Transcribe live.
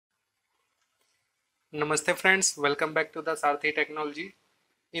Namaste friends, welcome back to the Sarthi technology.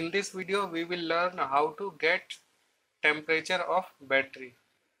 In this video we will learn how to get temperature of battery.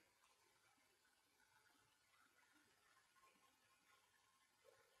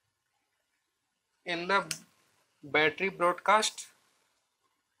 In the battery broadcast,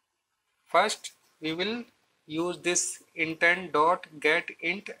 first we will use this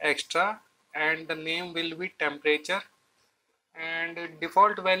intent.getAction and the name will be temperature and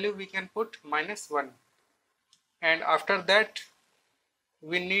default value we can put -1, and after that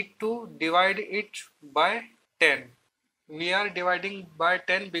we need to divide it by 10. We are dividing by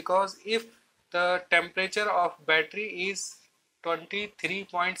 10 because if the temperature of battery is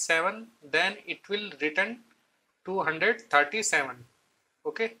 23.7, then it will return 237.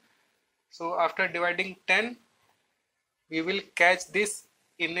 Okay, so after dividing 10 we will catch this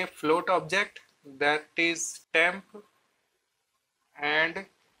in a float object, that is temp, and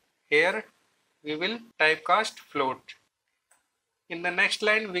here we will typecast float. In the next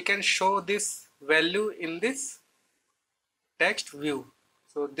line we can show this value in this text view.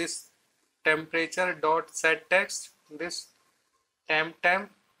 So this temperature dot set text, this temp,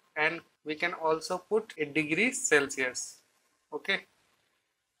 and we can also put a degree Celsius. Okay,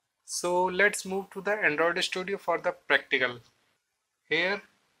 so let's move to the Android Studio for the practical. Here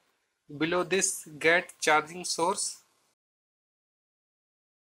below this get charging source,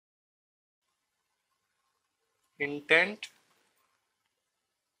 intent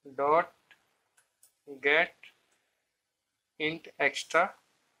dot get int extra,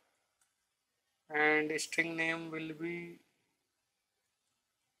 and string name will be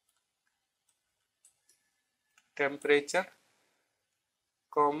temperature,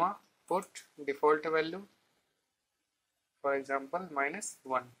 comma, put default value, for example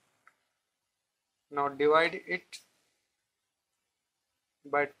 -1. Now divide it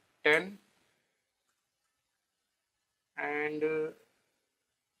by 10 and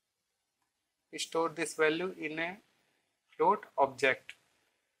store this value in a float object.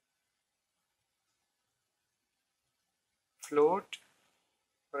 Float,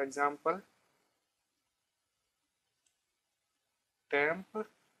 for example temp.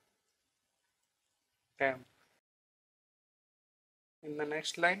 In the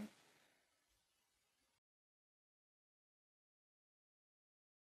next line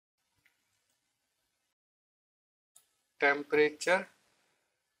temperature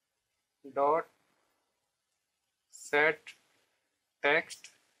dot set text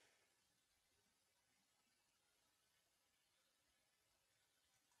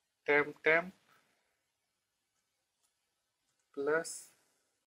temp plus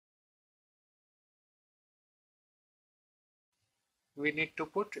we need to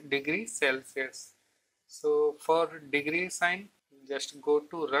put degree Celsius. So for degree sign just go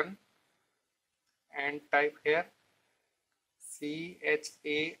to run and type here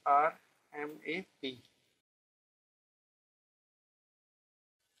CHARMAP.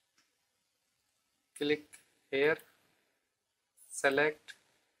 Click here, select,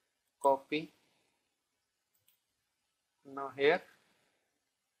 copy. Now here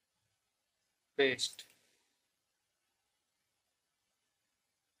paste.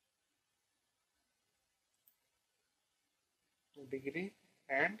 Degree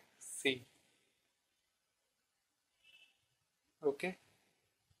and C. Okay,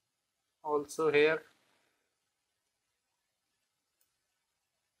 also here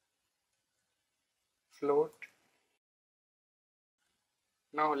float.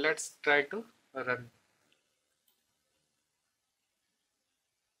 Now let's try to run.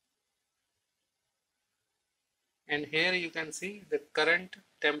 And here you can see the current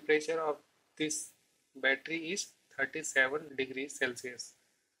temperature of this battery is 37 degrees Celsius.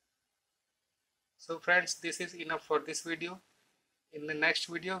 So friends, this is enough for this video. In the next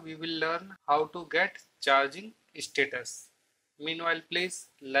video we will learn how to get charging status. Meanwhile, please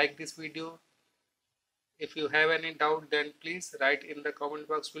like this video. If you have any doubt, then please write in the comment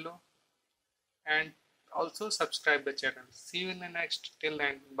box below, and also subscribe the channel. See you in the next. Till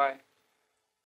then, bye.